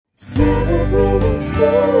Celebrating Spirit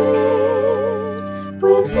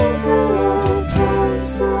with Nicola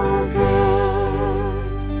Tansaga.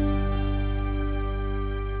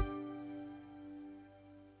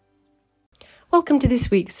 Welcome to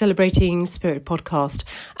this week's Celebrating Spirit podcast.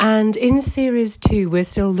 And in Series 2, we're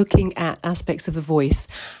still looking at aspects of the voice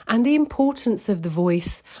and the importance of the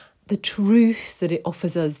voice, the truth that it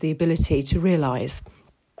offers us the ability to realise.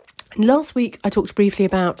 And last week, I talked briefly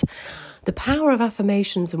about the power of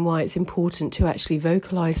affirmations and why it's important to actually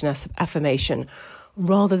vocalise an affirmation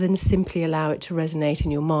rather than simply allow it to resonate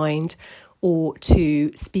in your mind or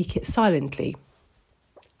to speak it silently.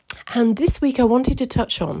 And this week, I wanted to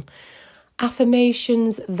touch on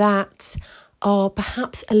affirmations that are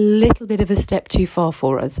perhaps a little bit of a step too far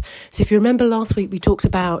for us. So if you remember last week, we talked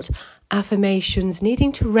about affirmations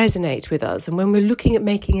needing to resonate with us. And when we're looking at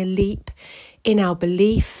making a leap in our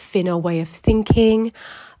belief, in our way of thinking,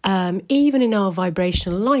 even in our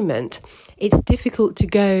vibrational alignment, it's difficult to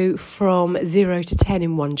go from 0 to 10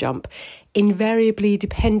 in one jump. Invariably,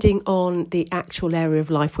 depending on the actual area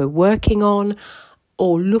of life we're working on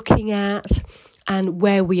or looking at, and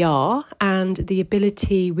where we are, and the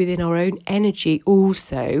ability within our own energy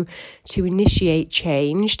also to initiate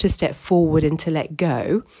change, to step forward and to let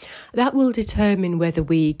go, that will determine whether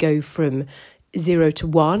we go from 0 to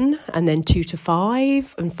 1 and then 2 to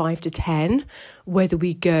 5 and 5 to 10, whether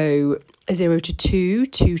we go 0 to 2,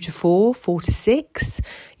 2 to 4, 4 to 6,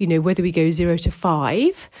 whether we go 0 to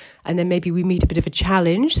 5 and then maybe we meet a bit of a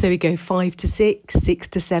challenge. So we go 5 to 6, 6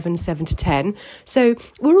 to 7, 7 to 10. So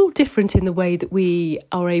we're all different in the way that we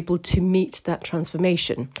are able to meet that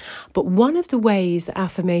transformation. But one of the ways that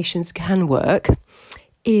affirmations can work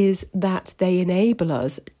is that they enable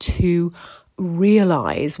us to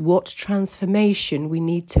realise what transformation we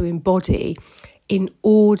need to embody in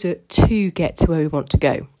order to get to where we want to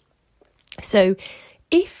go. So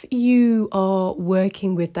if you are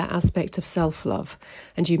working with that aspect of self-love,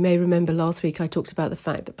 and you may remember last week I talked about the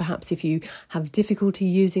fact that perhaps if you have difficulty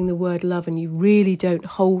using the word love and you really don't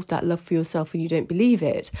hold that love for yourself and you don't believe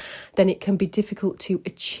it, then it can be difficult to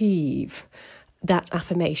achieve that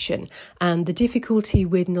affirmation. And the difficulty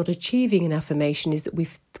with not achieving an affirmation is that we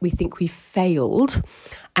think we've failed,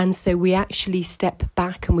 and so we actually step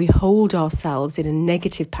back and we hold ourselves in a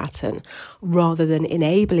negative pattern rather than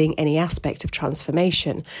enabling any aspect of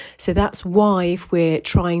transformation. So that's why if we're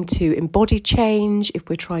trying to embody change, if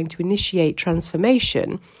we're trying to initiate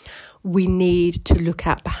transformation, we need to look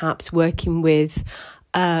at perhaps working with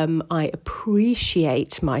I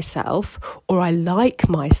appreciate myself or I like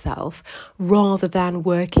myself, rather than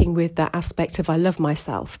working with that aspect of I love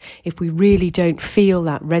myself. If we really don't feel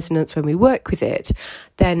that resonance when we work with it,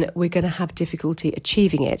 then we're going to have difficulty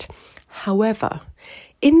achieving it. However,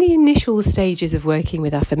 in the initial stages of working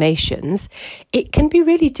with affirmations, it can be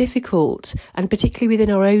really difficult, and particularly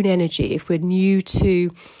within our own energy, if we're new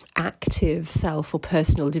to active self or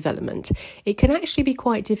personal development, it can actually be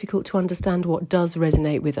quite difficult to understand what does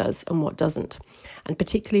resonate with us and what doesn't. And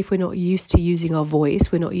particularly if we're not used to using our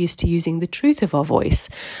voice, we're not used to using the truth of our voice,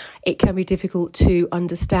 it can be difficult to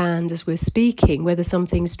understand as we're speaking whether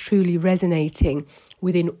something's truly resonating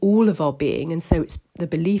within all of our being, and so it's the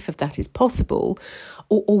belief of that is possible,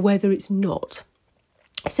 or whether it's not.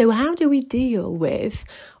 So how do we deal with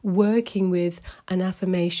working with an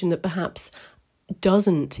affirmation that perhaps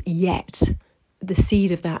doesn't yet, the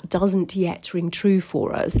seed of that doesn't yet ring true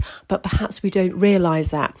for us, but perhaps we don't realise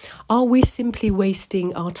that? Are we simply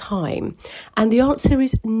wasting our time? And the answer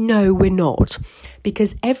is no, we're not,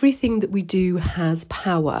 because everything that we do has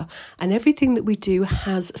power, and everything that we do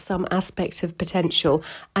has some aspect of potential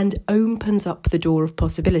and opens up the door of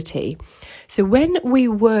possibility. So when we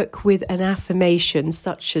work with an affirmation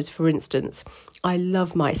such as, for instance, I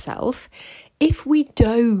love myself, if we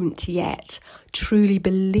don't yet truly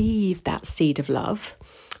believe that seed of love,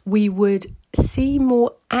 we would see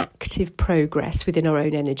more active progress within our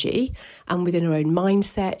own energy and within our own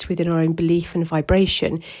mindset, within our own belief and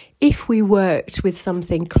vibration, if we worked with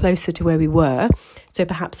something closer to where we were. So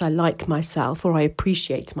perhaps I like myself or I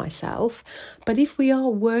appreciate myself. But if we are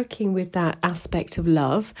working with that aspect of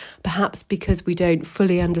love, perhaps because we don't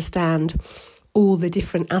fully understand all the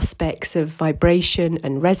different aspects of vibration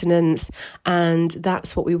and resonance, and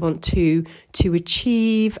that's what we want to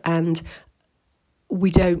achieve, and we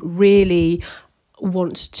don't really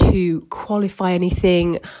want to qualify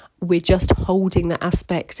anything, we're just holding that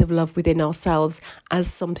aspect of love within ourselves as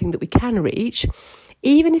something that we can reach.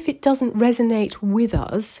 Even if it doesn't resonate with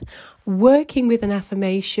us, working with an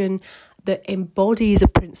affirmation that embodies a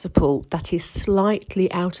principle that is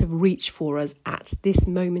slightly out of reach for us at this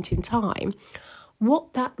moment in time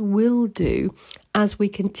what that will do as we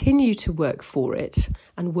continue to work for it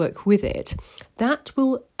and work with it, that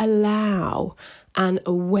will allow an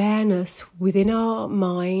awareness within our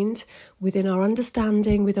mind, within our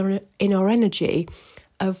understanding, in our energy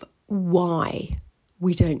of why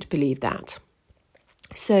we don't believe that.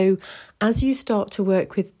 So as you start to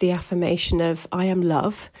work with the affirmation of I am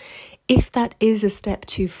love, if that is a step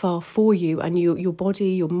too far for you and your body,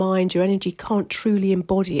 your mind, your energy can't truly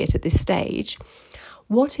embody it at this stage,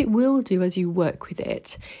 what it will do as you work with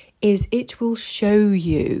it is it will show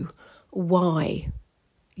you why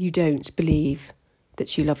you don't believe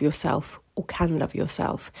that you love yourself or can love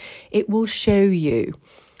yourself. It will show you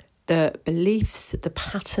the beliefs, the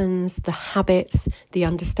patterns, the habits, the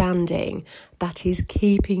understanding that is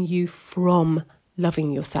keeping you from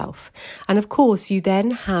loving yourself. And of course, you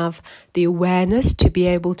then have the awareness to be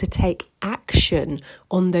able to take action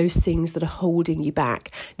on those things that are holding you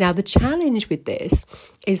back. Now, the challenge with this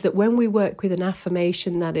is that when we work with an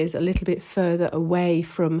affirmation that is a little bit further away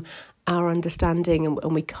from our understanding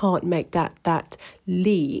and we can't make that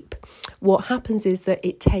leap, what happens is that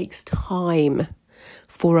it takes time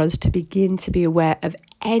for us to begin to be aware of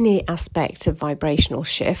any aspect of vibrational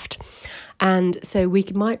shift. And so we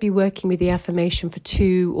might be working with the affirmation for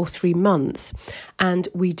 2 or 3 months and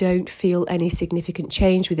we don't feel any significant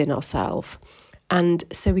change within ourselves. And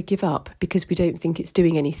so we give up because we don't think it's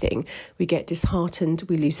doing anything. We get disheartened,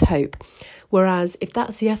 we lose hope. Whereas if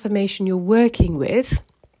that's the affirmation you're working with,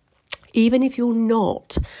 even if you're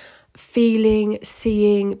not feeling,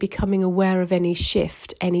 seeing, becoming aware of any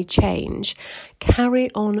shift, any change, carry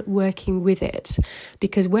on working with it.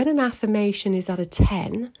 Because when an affirmation is at a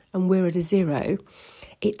 10 and we're at a 0,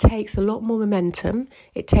 it takes a lot more momentum,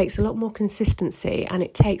 it takes a lot more consistency, and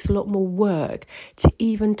it takes a lot more work to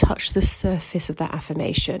even touch the surface of that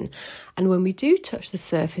affirmation. And when we do touch the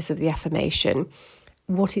surface of the affirmation,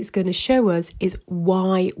 what it's going to show us is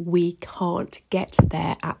why we can't get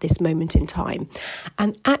there at this moment in time.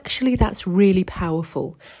 And actually, that's really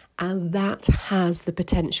powerful. And that has the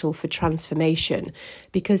potential for transformation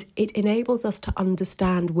because it enables us to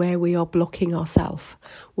understand where we are blocking ourselves,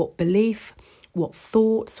 what belief, what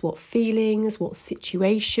thoughts, what feelings, what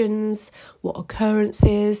situations, what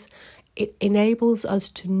occurrences. It enables us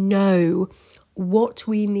to know what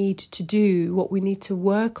we need to do, what we need to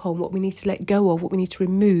work on, what we need to let go of, what we need to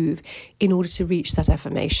remove in order to reach that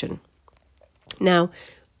affirmation. Now,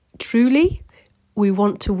 truly, we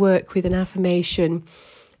want to work with an affirmation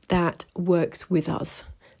that works with us,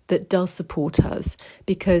 that does support us,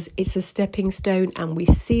 because it's a stepping stone and we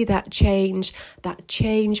see that change. That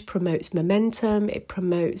change promotes momentum, it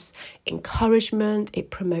promotes encouragement,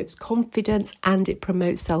 it promotes confidence, and it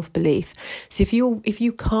promotes self-belief. So if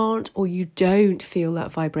you can't or you don't feel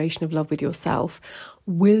that vibration of love with yourself,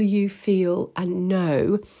 will you feel and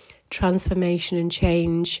know transformation and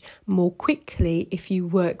change more quickly if you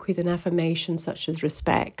work with an affirmation such as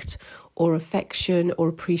respect or affection or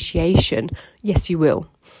appreciation? Yes, you will.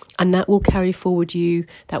 And that will carry you forward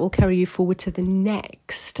to the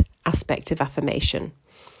next aspect of affirmation.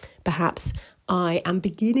 Perhaps I am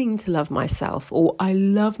beginning to love myself, or I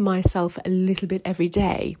love myself a little bit every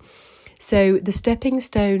day. So the stepping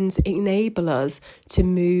stones enable us to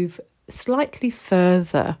move slightly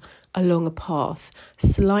further along a path,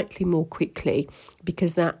 slightly more quickly,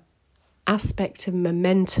 because that aspect of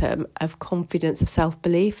momentum, of confidence, of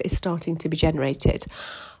self-belief is starting to be generated.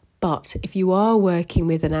 But if you are working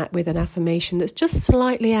with an affirmation that's just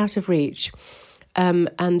slightly out of reach, and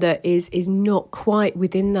that is not quite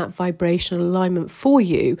within that vibrational alignment for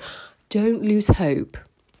you, don't lose hope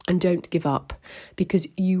and don't give up, because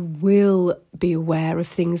you will be aware of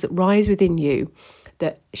things that rise within you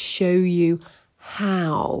that show you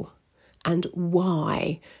how and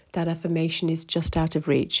why that affirmation is just out of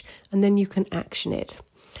reach, and then you can action it.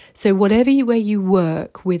 So whatever way you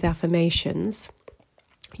work with affirmations,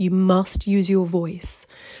 you must use your voice.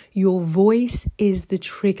 Your voice is the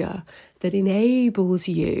trigger that enables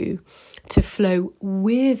you to flow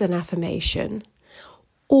with an affirmation,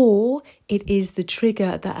 or it is the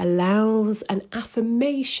trigger that allows an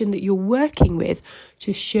affirmation that you're working with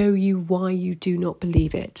to show you why you do not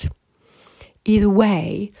believe it. Either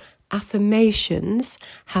way, affirmations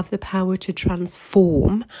have the power to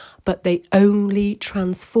transform, but they only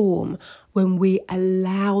transform when we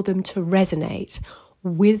allow them to resonate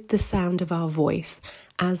with the sound of our voice.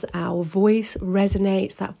 As our voice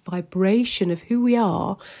resonates, that vibration of who we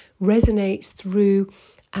are resonates through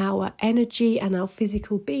our energy and our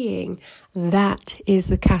physical being, that is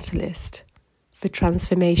the catalyst for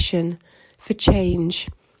transformation, for change,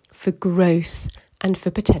 for growth, and for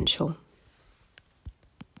potential.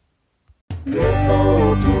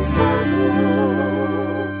 Recollecting summer.